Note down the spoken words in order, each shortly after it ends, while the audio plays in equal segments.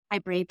Hi,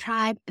 Brave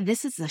Tribe.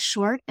 This is the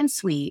short and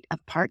sweet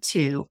of part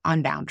 2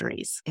 on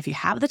boundaries. If you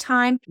have the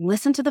time,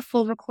 listen to the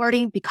full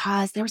recording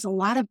because there's a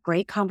lot of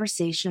great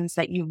conversations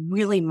that you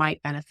really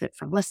might benefit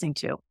from listening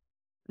to.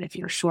 But if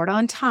you're short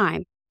on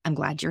time, I'm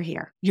glad you're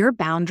here. Your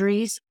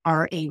boundaries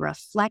are a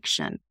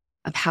reflection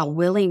of how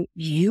willing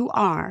you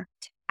are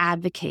to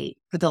advocate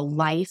for the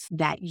life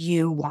that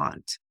you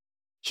want.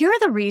 Here are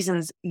the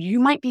reasons you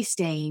might be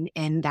staying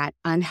in that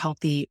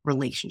unhealthy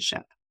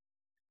relationship.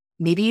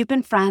 Maybe you've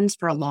been friends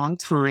for a long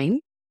time.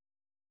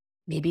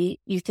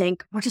 Maybe you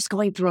think we're just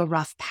going through a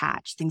rough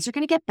patch. Things are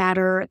going to get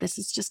better. This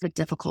is just a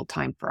difficult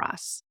time for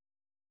us.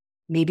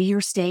 Maybe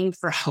you're staying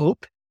for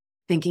hope,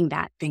 thinking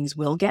that things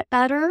will get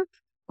better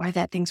or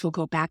that things will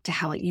go back to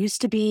how it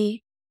used to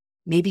be.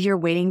 Maybe you're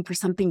waiting for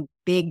something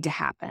big to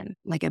happen,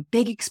 like a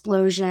big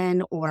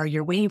explosion, or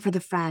you're waiting for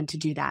the friend to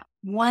do that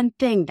one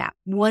thing, that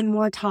one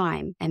more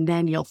time, and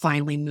then you'll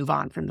finally move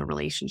on from the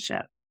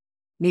relationship.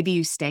 Maybe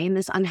you stay in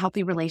this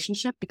unhealthy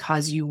relationship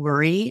because you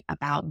worry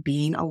about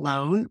being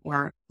alone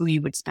or who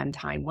you would spend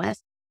time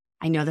with.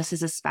 I know this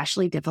is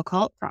especially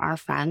difficult for our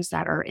friends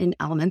that are in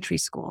elementary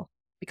school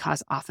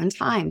because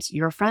oftentimes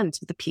you're friends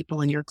with the people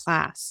in your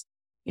class.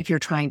 If you're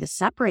trying to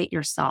separate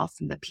yourself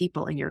from the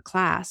people in your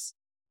class,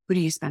 who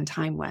do you spend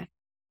time with?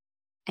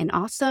 And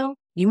also,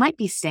 you might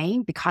be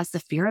staying because the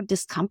fear of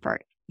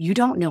discomfort. You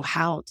don't know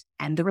how to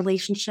end the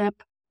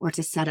relationship or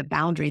to set a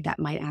boundary that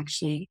might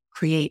actually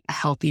create a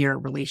healthier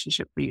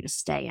relationship for you to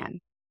stay in.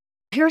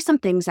 Here are some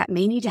things that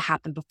may need to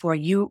happen before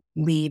you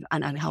leave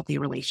an unhealthy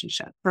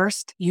relationship.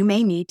 First, you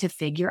may need to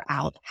figure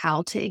out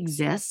how to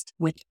exist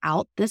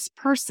without this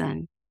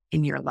person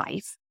in your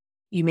life.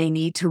 You may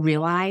need to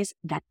realize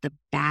that the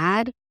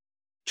bad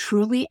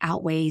truly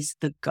outweighs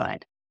the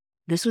good.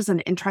 This was an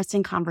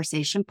interesting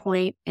conversation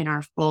point in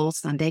our full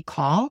Sunday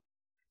call.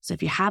 So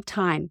if you have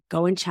time,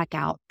 go and check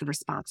out the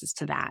responses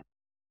to that.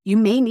 You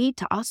may need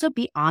to also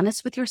be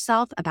honest with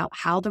yourself about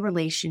how the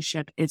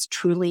relationship is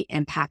truly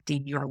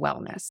impacting your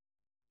wellness.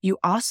 You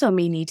also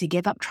may need to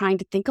give up trying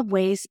to think of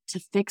ways to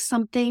fix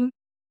something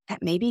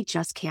that maybe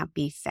just can't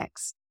be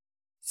fixed.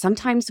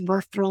 Sometimes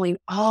we're throwing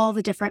all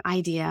the different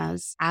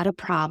ideas at a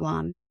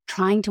problem,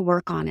 trying to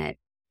work on it.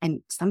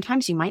 And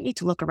sometimes you might need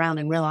to look around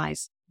and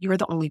realize you're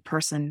the only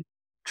person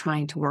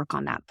trying to work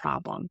on that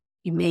problem.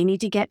 You may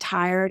need to get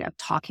tired of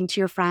talking to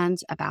your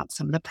friends about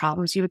some of the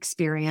problems you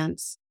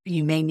experience.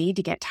 You may need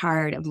to get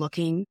tired of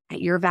looking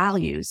at your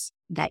values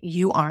that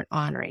you aren't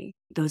honoring.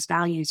 Those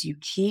values you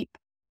keep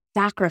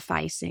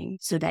sacrificing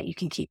so that you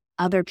can keep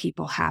other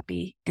people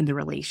happy in the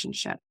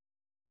relationship.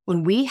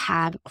 When we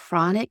have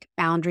chronic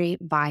boundary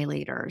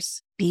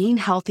violators, being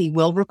healthy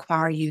will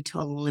require you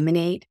to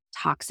eliminate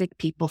toxic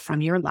people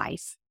from your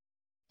life.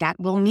 That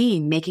will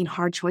mean making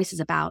hard choices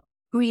about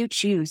who you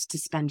choose to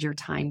spend your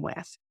time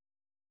with.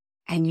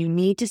 And you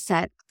need to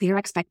set clear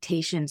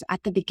expectations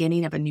at the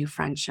beginning of a new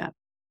friendship.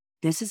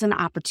 This is an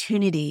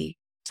opportunity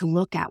to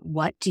look at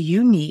what do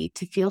you need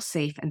to feel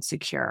safe and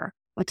secure?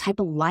 What type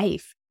of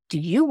life do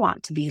you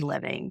want to be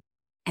living?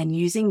 And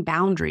using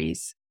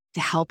boundaries to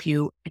help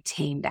you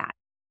attain that.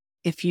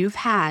 If you've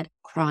had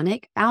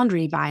chronic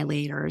boundary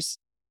violators,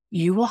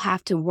 you will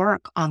have to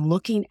work on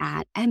looking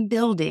at and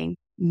building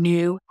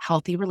new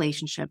healthy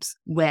relationships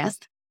with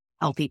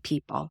healthy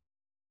people.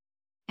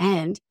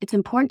 And it's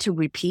important to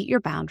repeat your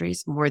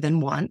boundaries more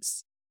than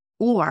once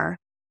or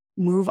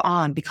move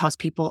on because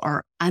people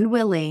are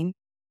unwilling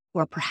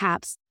or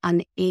perhaps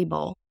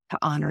unable to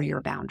honor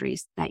your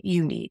boundaries that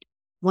you need.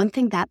 One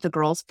thing that the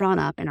girls brought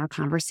up in our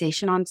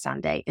conversation on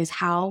Sunday is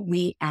how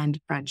we end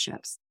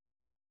friendships.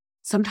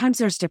 Sometimes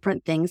there's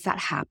different things that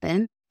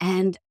happen,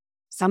 and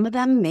some of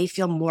them may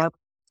feel more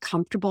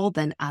comfortable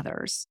than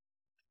others.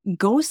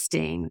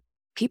 Ghosting,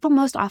 people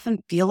most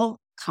often feel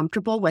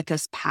comfortable with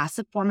this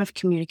passive form of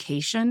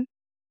communication,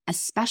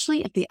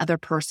 especially if the other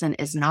person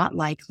is not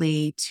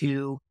likely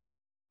to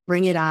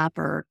bring it up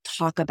or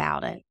talk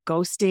about it.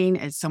 Ghosting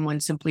is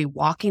someone simply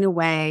walking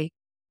away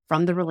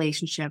from the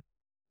relationship,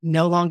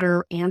 no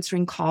longer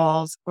answering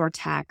calls or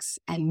texts,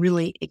 and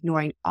really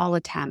ignoring all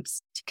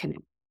attempts to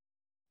connect.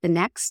 The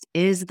next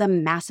is the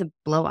massive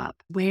blow up,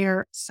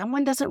 where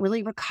someone doesn't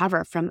really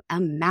recover from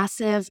a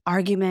massive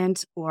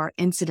argument or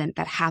incident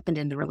that happened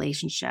in the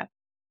relationship.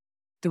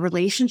 The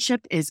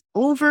relationship is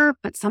over,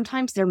 but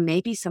sometimes there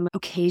may be some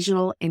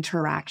occasional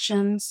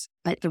interactions,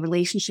 but the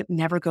relationship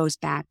never goes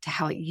back to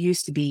how it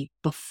used to be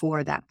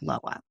before that blow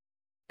up.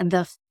 And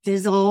the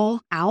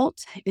fizzle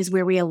out is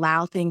where we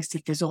allow things to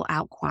fizzle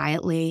out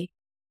quietly.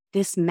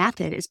 This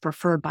method is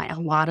preferred by a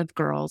lot of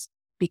girls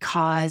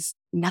because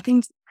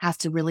nothing has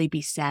to really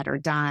be said or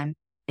done.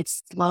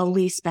 It's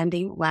slowly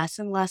spending less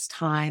and less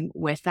time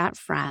with that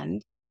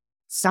friend.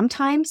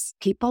 Sometimes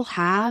people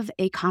have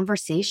a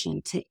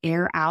conversation to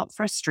air out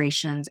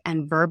frustrations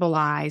and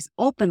verbalize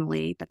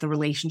openly that the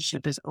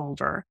relationship is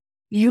over.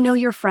 You know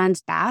your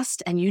friends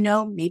best, and you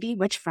know maybe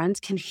which friends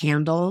can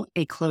handle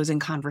a closing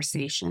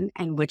conversation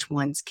and which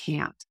ones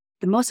can't.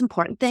 The most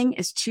important thing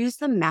is choose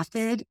the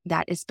method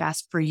that is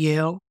best for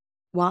you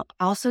while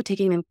also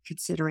taking into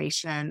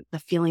consideration the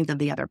feelings of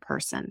the other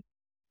person.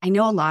 I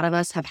know a lot of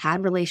us have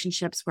had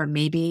relationships where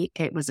maybe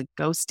it was a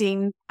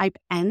ghosting type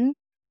end,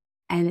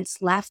 and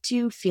it's left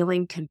you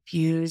feeling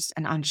confused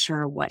and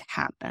unsure what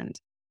happened.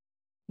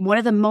 One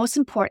of the most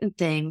important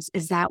things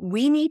is that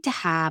we need to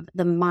have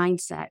the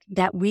mindset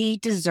that we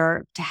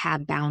deserve to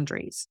have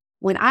boundaries.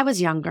 When I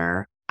was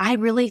younger, I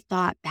really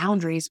thought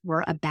boundaries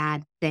were a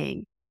bad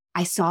thing.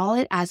 I saw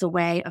it as a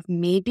way of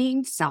me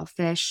being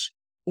selfish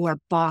or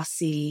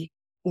bossy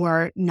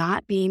or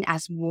not being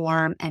as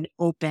warm and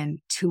open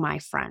to my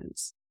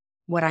friends.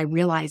 What I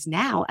realize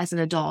now as an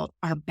adult,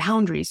 our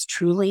boundaries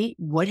truly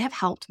would have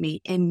helped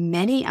me in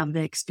many of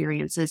the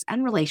experiences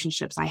and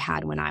relationships I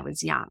had when I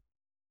was young.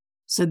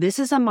 So this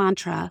is a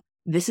mantra.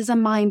 This is a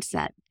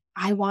mindset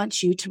I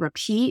want you to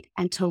repeat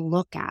and to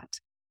look at.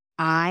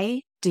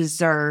 I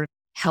deserve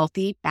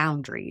healthy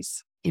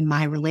boundaries in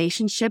my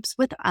relationships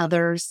with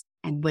others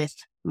and with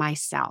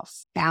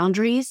myself.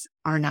 Boundaries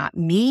are not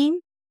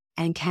mean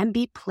and can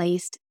be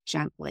placed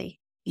gently.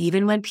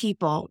 Even when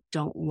people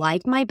don't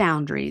like my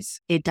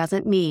boundaries, it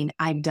doesn't mean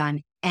I've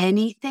done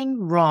anything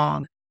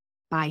wrong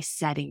by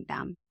setting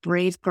them.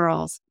 Brave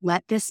girls,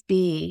 let this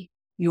be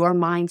your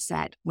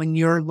mindset when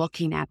you're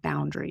looking at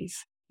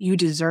boundaries. You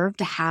deserve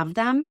to have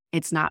them.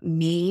 It's not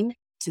mean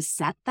to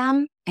set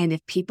them. And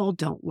if people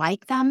don't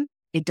like them,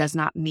 it does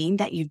not mean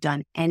that you've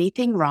done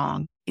anything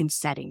wrong in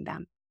setting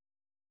them.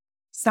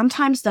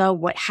 Sometimes, though,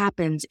 what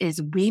happens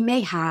is we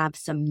may have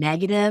some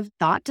negative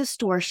thought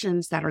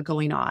distortions that are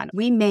going on.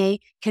 We may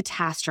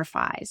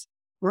catastrophize.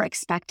 We're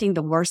expecting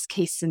the worst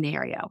case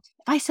scenario.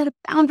 If I set a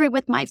boundary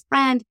with my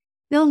friend,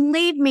 they'll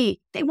leave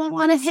me. They won't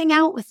want to hang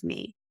out with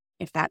me.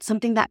 If that's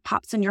something that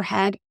pops in your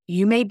head,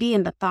 you may be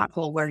in the thought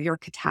hole where you're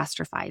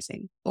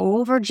catastrophizing.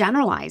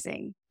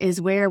 Overgeneralizing is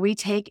where we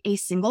take a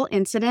single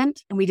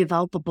incident and we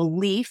develop a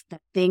belief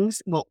that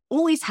things will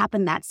always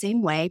happen that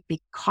same way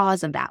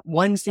because of that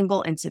one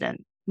single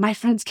incident. My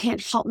friends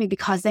can't help me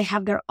because they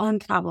have their own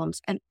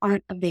problems and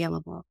aren't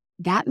available.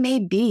 That may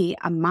be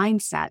a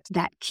mindset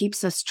that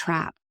keeps us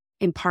trapped.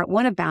 In part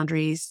one of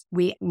boundaries,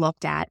 we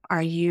looked at,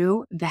 are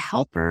you the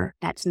helper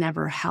that's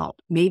never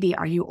helped? Maybe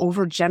are you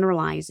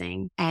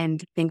overgeneralizing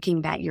and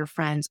thinking that your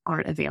friends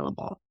aren't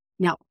available?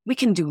 Now, we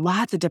can do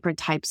lots of different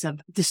types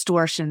of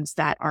distortions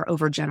that are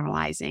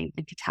overgeneralizing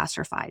and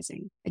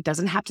catastrophizing. It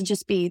doesn't have to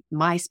just be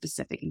my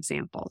specific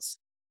examples.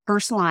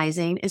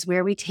 Personalizing is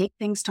where we take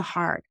things to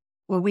heart,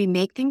 where we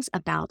make things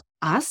about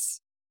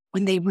us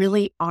when they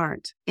really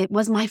aren't. It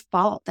was my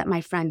fault that my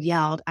friend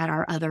yelled at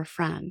our other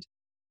friend.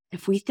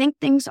 If we think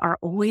things are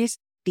always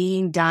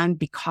being done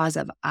because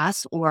of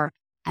us or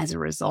as a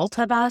result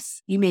of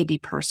us, you may be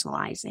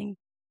personalizing.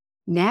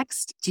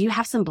 Next, do you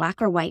have some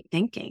black or white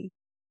thinking?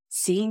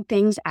 Seeing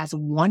things as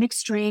one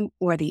extreme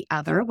or the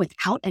other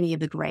without any of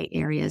the gray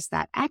areas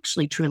that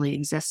actually truly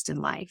exist in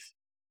life.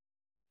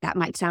 That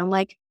might sound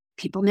like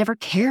people never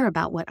care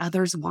about what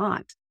others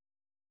want.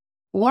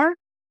 Or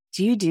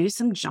do you do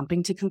some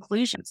jumping to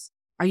conclusions?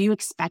 Are you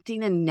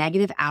expecting a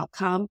negative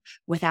outcome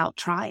without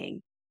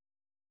trying?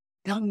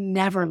 They'll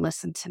never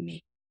listen to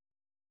me.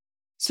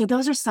 So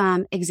those are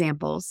some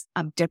examples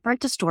of different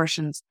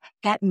distortions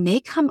that may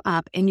come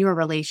up in your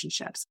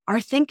relationships. Our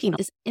thinking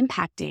is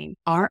impacting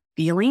our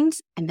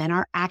feelings and then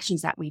our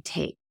actions that we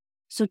take.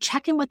 So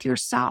check in with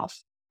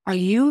yourself. Are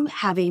you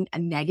having a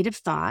negative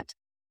thought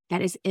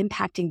that is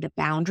impacting the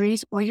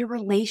boundaries or your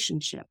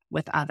relationship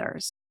with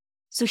others?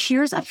 So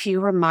here's a few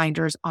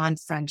reminders on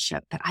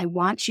friendship that I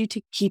want you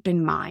to keep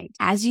in mind.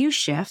 As you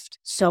shift,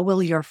 so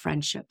will your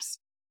friendships.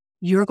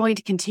 You're going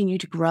to continue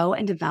to grow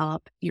and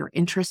develop. Your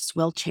interests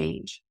will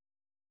change.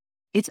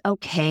 It's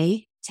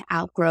okay to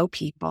outgrow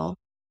people.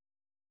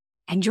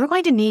 And you're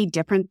going to need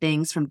different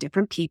things from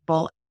different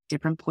people,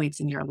 different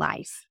points in your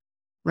life.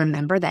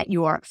 Remember that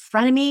your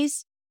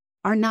frenemies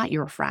are not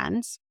your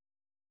friends.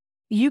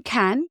 You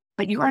can,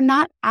 but you are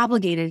not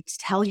obligated to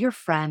tell your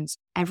friends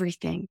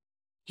everything.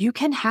 You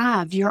can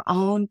have your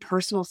own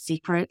personal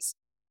secrets.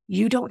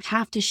 You don't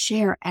have to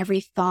share every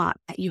thought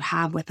that you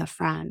have with a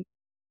friend.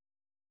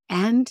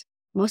 And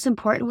most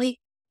importantly,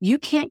 you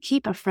can't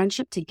keep a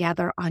friendship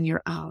together on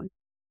your own.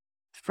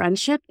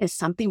 Friendship is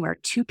something where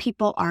two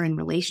people are in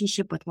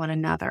relationship with one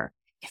another.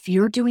 If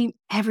you're doing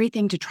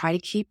everything to try to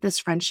keep this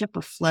friendship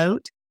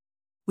afloat,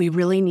 we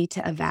really need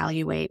to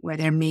evaluate where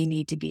there may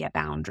need to be a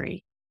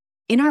boundary.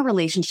 In our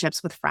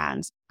relationships with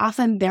friends,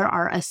 often there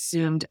are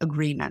assumed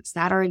agreements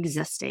that are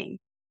existing.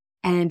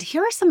 And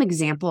here are some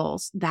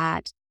examples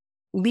that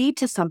lead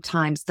to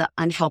sometimes the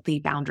unhealthy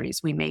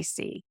boundaries we may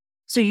see.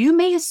 So you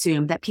may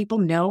assume that people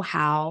know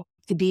how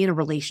to be in a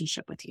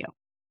relationship with you,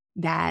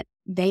 that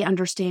they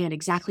understand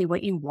exactly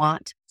what you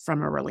want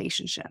from a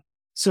relationship.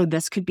 So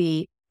this could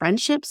be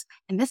friendships,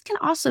 and this can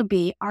also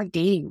be our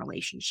dating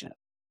relationship.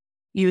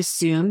 You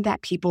assume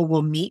that people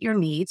will meet your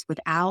needs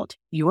without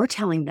your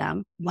telling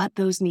them what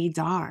those needs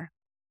are.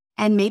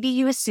 And maybe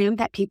you assume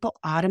that people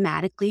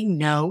automatically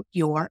know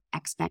your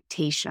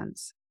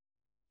expectations.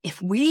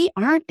 If we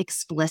aren't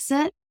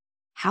explicit,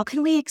 how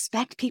can we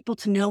expect people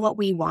to know what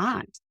we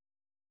want?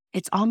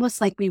 It's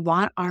almost like we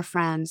want our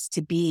friends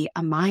to be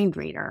a mind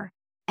reader.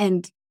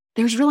 And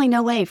There's really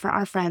no way for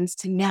our friends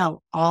to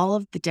know all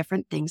of the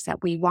different things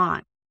that we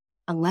want.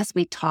 Unless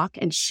we talk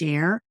and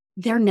share,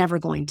 they're never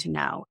going to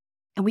know.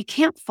 And we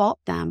can't fault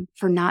them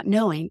for not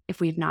knowing if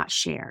we've not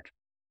shared.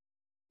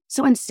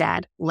 So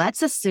instead,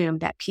 let's assume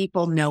that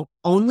people know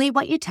only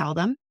what you tell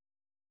them,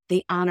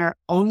 they honor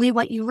only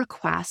what you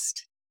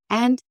request,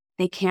 and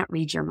they can't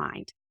read your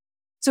mind.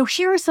 So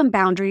here are some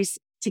boundaries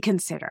to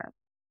consider.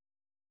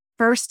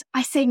 First,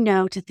 I say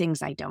no to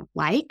things I don't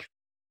like.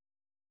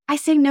 I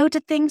say no to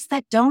things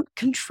that don't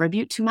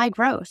contribute to my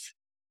growth.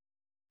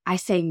 I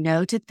say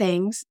no to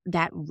things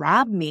that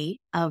rob me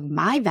of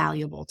my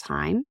valuable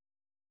time,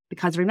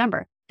 because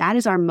remember, that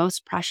is our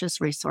most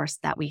precious resource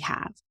that we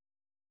have.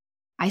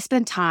 I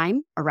spend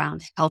time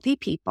around healthy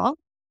people.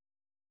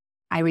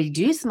 I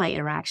reduce my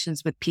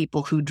interactions with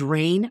people who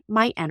drain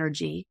my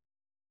energy.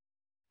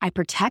 I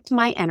protect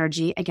my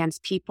energy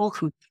against people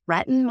who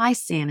threaten my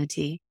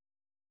sanity.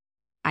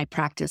 I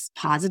practice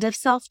positive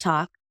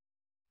self-talk.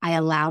 I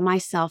allow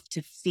myself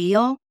to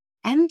feel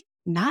and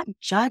not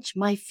judge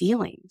my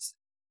feelings.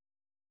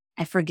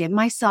 I forgive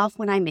myself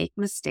when I make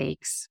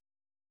mistakes.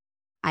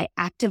 I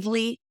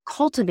actively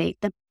cultivate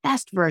the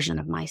best version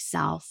of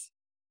myself.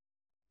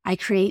 I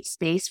create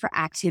space for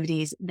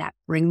activities that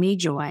bring me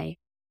joy.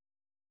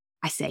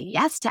 I say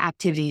yes to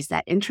activities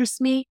that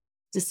interest me,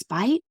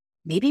 despite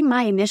maybe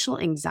my initial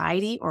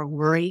anxiety or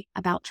worry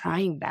about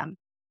trying them.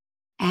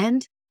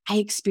 And I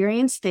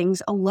experience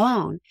things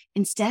alone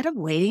instead of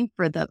waiting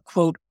for the,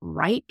 quote,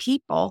 right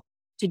people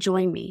to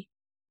join me.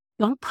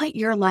 Don't put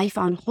your life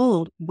on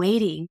hold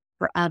waiting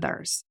for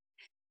others.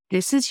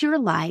 This is your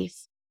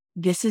life.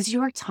 This is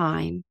your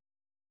time.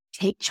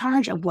 Take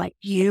charge of what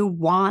you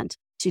want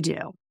to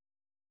do.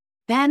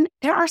 Then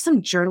there are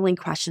some journaling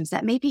questions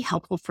that may be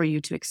helpful for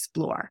you to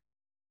explore.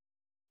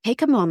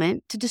 Take a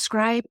moment to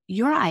describe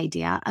your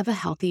idea of a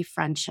healthy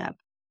friendship.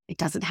 It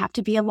doesn't have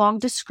to be a long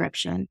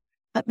description,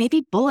 but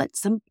maybe bullet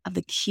some of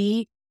the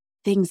key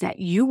things that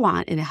you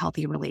want in a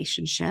healthy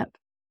relationship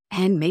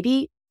and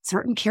maybe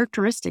certain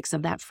characteristics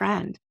of that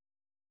friend.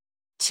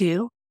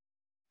 2,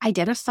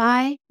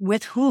 identify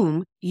with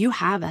whom you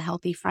have a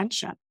healthy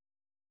friendship.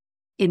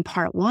 In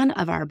part 1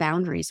 of our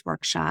boundaries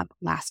workshop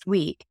last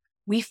week,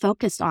 we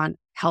focused on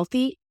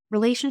healthy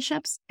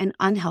relationships and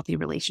unhealthy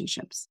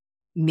relationships.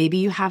 Maybe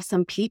you have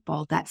some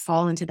people that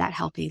fall into that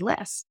healthy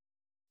list.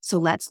 So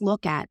let's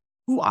look at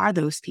who are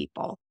those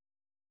people.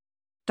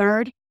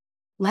 Third,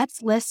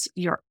 let's list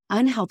your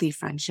unhealthy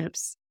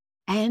friendships.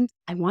 And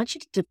I want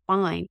you to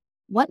define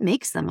what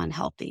makes them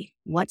unhealthy,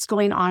 what's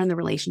going on in the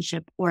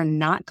relationship or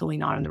not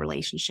going on in the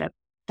relationship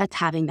that's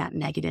having that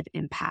negative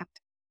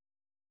impact.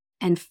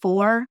 And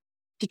 4,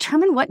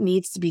 determine what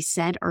needs to be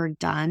said or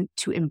done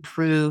to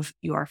improve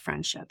your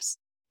friendships.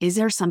 Is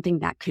there something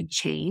that could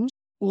change?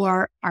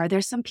 Or are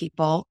there some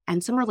people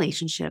and some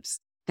relationships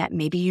that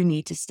maybe you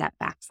need to step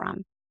back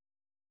from?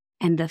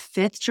 And the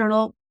 5th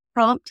journal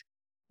prompt,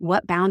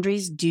 what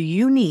boundaries do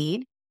you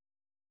need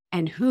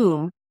and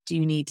whom do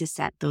you need to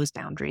set those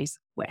boundaries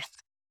with?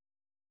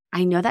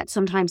 I know that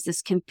sometimes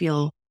this can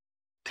feel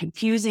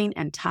confusing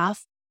and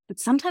tough, but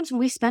sometimes when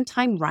we spend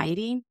time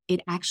writing,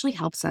 it actually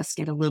helps us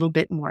get a little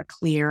bit more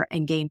clear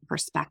and gain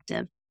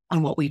perspective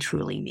on what we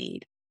truly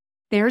need.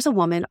 There's a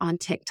woman on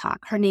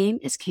TikTok. Her name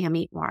is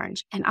Cami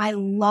Orange, and I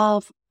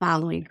love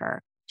following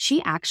her.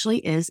 She actually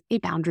is a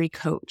boundary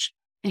coach.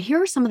 And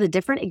here are some of the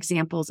different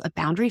examples of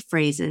boundary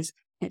phrases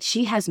that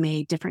she has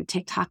made different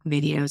TikTok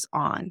videos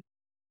on.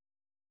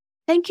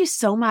 Thank you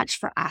so much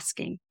for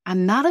asking.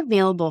 I'm not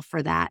available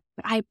for that,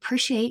 but I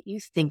appreciate you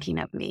thinking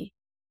of me.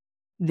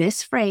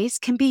 This phrase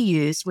can be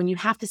used when you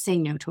have to say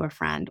no to a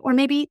friend, or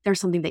maybe there's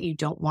something that you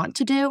don't want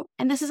to do.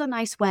 And this is a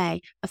nice way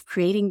of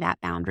creating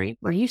that boundary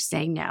where you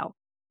say no.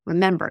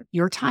 Remember,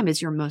 your time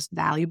is your most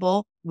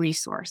valuable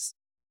resource.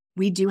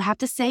 We do have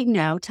to say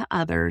no to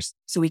others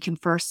so we can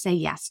first say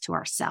yes to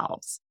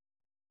ourselves.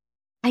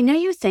 I know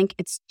you think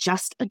it's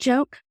just a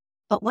joke,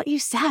 but what you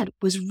said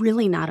was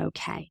really not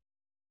okay.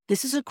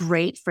 This is a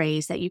great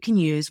phrase that you can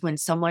use when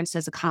someone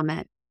says a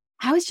comment,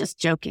 I was just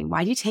joking.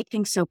 Why do you take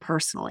things so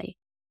personally?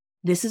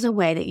 This is a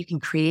way that you can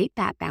create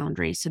that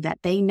boundary so that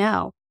they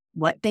know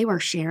what they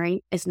were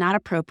sharing is not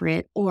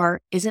appropriate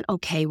or isn't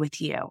okay with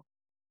you.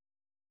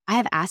 I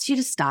have asked you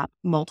to stop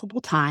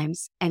multiple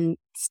times and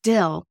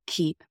still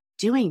keep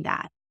doing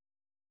that.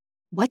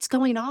 What's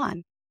going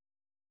on?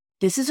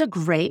 This is a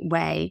great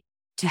way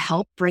to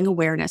help bring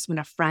awareness when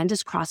a friend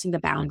is crossing the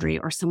boundary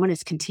or someone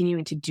is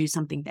continuing to do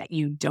something that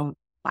you don't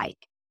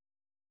like.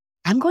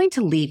 I'm going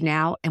to leave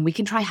now and we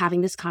can try having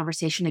this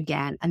conversation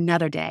again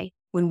another day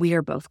when we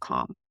are both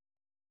calm.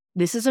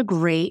 This is a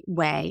great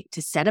way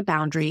to set a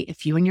boundary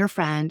if you and your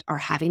friend are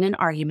having an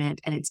argument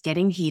and it's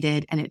getting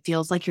heated and it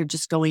feels like you're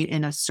just going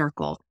in a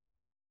circle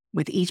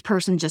with each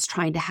person just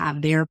trying to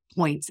have their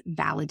points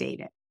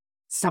validated.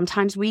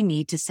 Sometimes we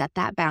need to set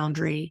that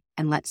boundary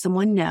and let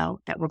someone know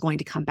that we're going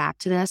to come back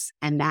to this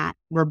and that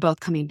we're both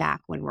coming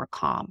back when we're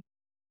calm.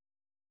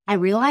 I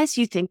realize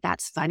you think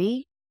that's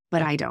funny,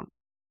 but I don't.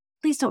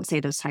 Please don't say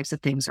those types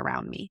of things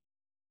around me.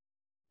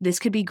 This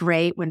could be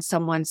great when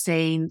someone's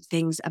saying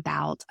things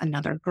about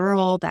another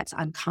girl that's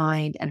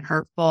unkind and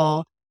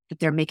hurtful, if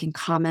they're making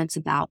comments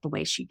about the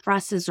way she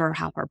dresses or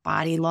how her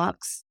body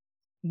looks.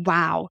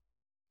 Wow,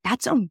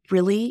 that's a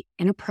really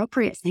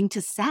inappropriate thing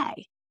to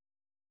say.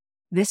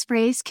 This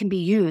phrase can be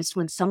used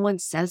when someone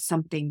says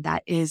something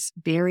that is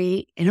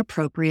very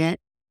inappropriate.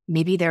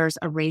 Maybe there's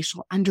a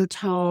racial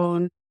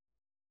undertone.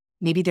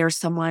 Maybe there's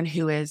someone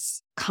who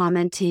is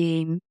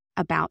commenting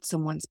about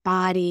someone's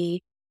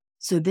body.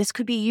 So this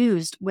could be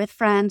used with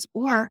friends,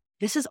 or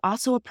this is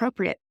also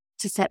appropriate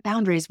to set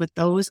boundaries with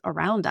those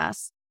around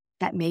us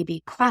that may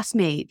be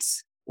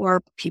classmates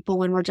or people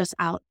when we're just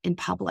out in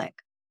public.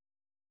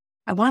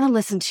 I want to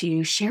listen to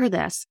you share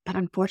this, but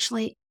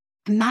unfortunately,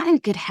 I'm not in a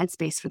good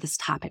headspace for this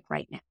topic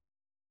right now.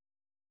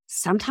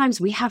 Sometimes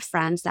we have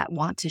friends that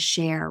want to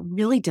share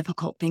really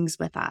difficult things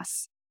with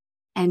us.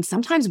 And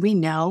sometimes we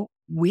know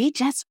we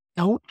just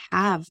don't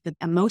have the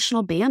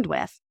emotional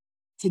bandwidth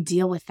to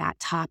deal with that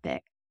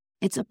topic.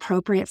 It's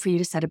appropriate for you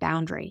to set a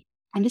boundary.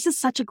 And this is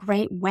such a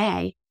great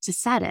way to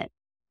set it.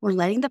 We're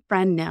letting the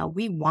friend know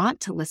we want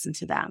to listen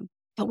to them,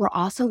 but we're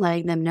also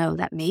letting them know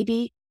that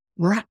maybe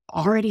we're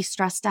already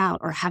stressed out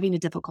or having a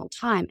difficult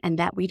time and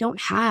that we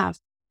don't have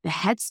the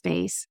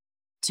headspace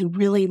to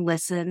really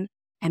listen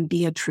and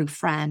be a true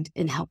friend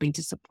in helping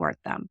to support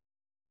them.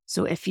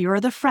 So if you're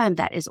the friend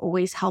that is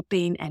always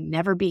helping and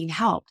never being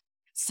helped,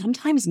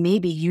 sometimes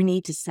maybe you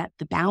need to set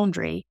the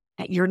boundary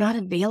that you're not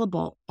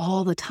available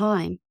all the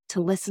time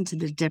to listen to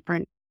the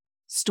different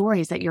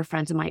stories that your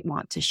friends might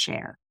want to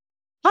share.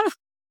 Oh,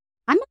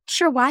 I'm not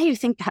sure why you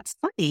think that's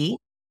funny.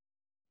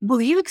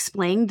 Will you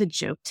explain the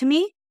joke to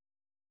me?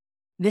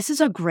 This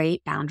is a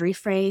great boundary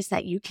phrase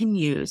that you can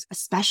use,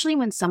 especially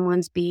when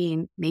someone's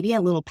being maybe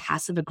a little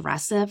passive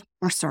aggressive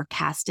or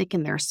sarcastic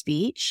in their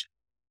speech.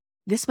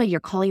 This way you're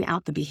calling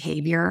out the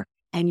behavior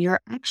and you're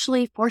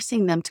actually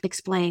forcing them to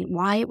explain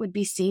why it would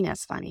be seen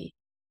as funny.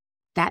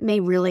 That may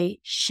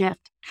really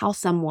shift how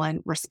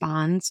someone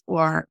responds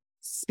or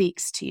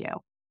speaks to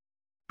you.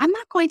 I'm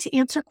not going to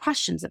answer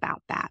questions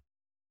about that.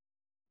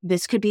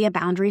 This could be a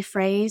boundary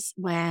phrase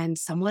when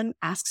someone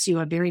asks you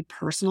a very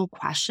personal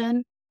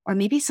question or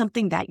maybe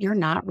something that you're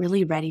not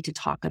really ready to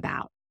talk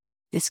about.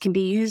 This can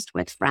be used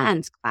with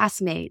friends,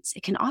 classmates.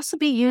 It can also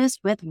be used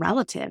with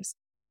relatives.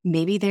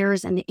 Maybe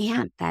there's an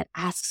aunt that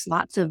asks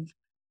lots of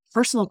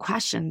personal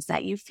questions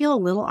that you feel a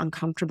little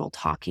uncomfortable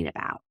talking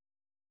about.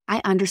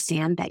 I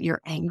understand that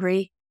you're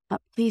angry,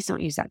 but please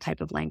don't use that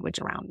type of language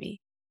around me.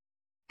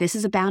 This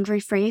is a boundary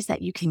phrase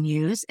that you can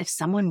use if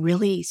someone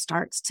really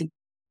starts to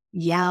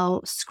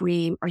yell,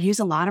 scream, or use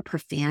a lot of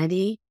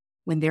profanity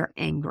when they're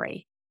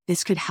angry.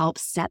 This could help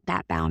set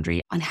that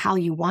boundary on how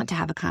you want to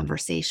have a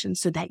conversation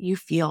so that you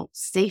feel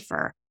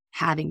safer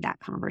having that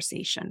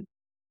conversation.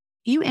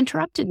 You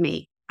interrupted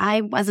me.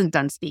 I wasn't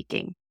done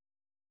speaking.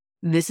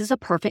 This is a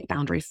perfect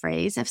boundary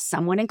phrase if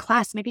someone in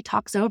class maybe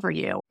talks over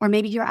you, or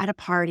maybe you're at a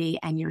party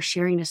and you're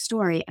sharing a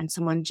story and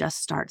someone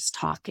just starts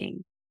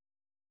talking.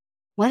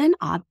 What an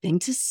odd thing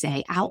to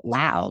say out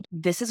loud.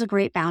 This is a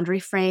great boundary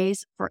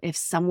phrase for if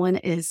someone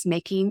is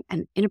making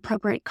an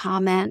inappropriate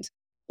comment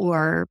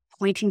or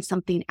pointing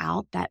something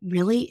out that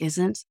really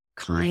isn't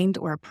kind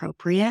or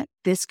appropriate.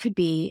 This could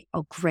be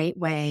a great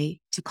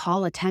way to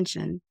call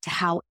attention to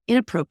how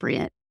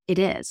inappropriate it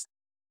is.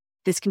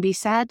 This can be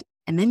said,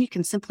 and then you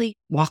can simply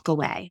walk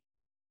away.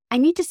 I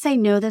need to say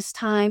no this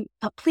time,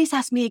 but please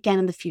ask me again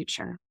in the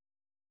future.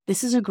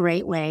 This is a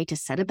great way to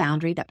set a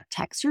boundary that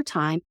protects your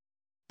time,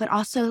 but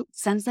also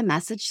sends the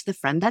message to the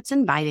friend that's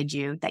invited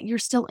you that you're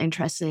still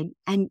interested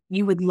and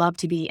you would love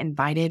to be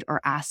invited or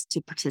asked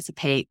to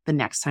participate the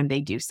next time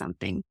they do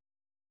something.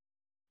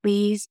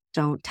 Please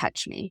don't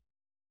touch me.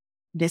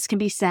 This can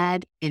be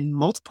said in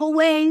multiple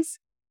ways,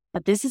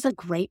 but this is a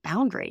great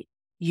boundary.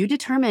 You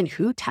determine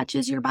who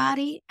touches your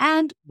body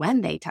and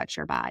when they touch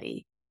your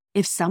body.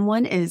 If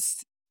someone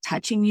is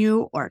touching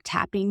you or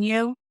tapping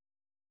you,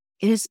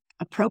 it is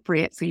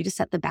appropriate for you to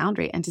set the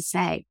boundary and to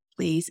say,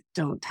 please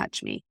don't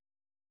touch me.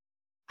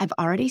 I've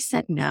already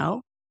said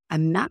no.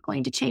 I'm not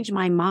going to change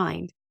my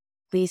mind.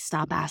 Please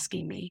stop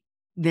asking me.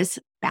 This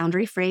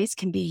boundary phrase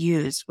can be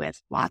used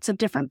with lots of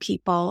different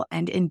people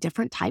and in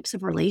different types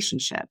of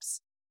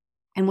relationships.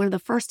 And one of the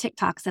first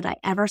TikToks that I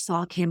ever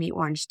saw Cami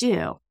Orange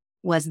do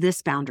was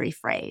this boundary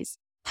phrase.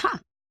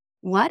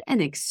 What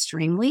an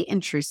extremely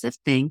intrusive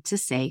thing to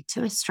say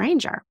to a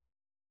stranger.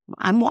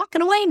 I'm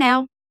walking away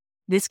now.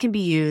 This can be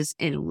used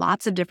in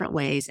lots of different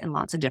ways in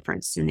lots of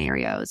different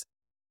scenarios.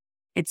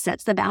 It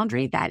sets the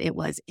boundary that it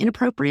was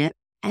inappropriate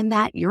and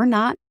that you're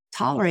not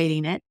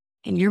tolerating it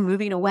and you're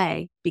moving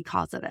away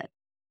because of it.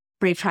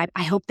 Brave Tribe,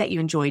 I hope that you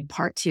enjoyed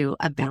part 2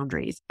 of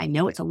boundaries. I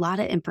know it's a lot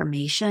of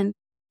information,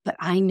 but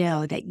I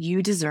know that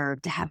you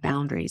deserve to have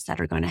boundaries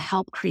that are going to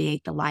help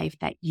create the life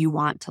that you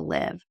want to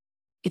live.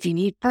 If you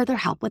need further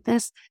help with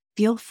this,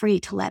 feel free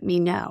to let me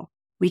know.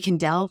 We can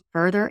delve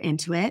further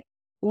into it.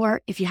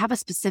 Or if you have a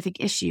specific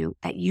issue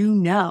that you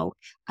know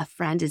a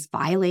friend is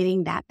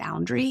violating that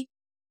boundary,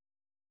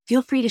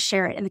 feel free to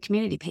share it in the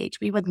community page.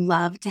 We would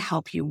love to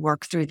help you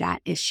work through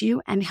that issue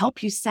and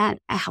help you set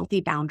a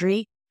healthy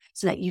boundary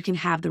so that you can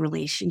have the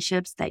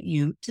relationships that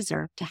you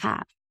deserve to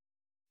have.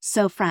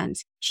 So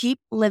friends, keep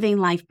living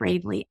life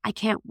bravely. I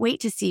can't wait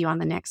to see you on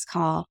the next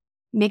call.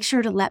 Make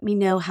sure to let me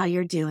know how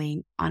you're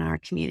doing on our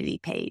community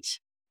page.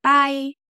 Bye.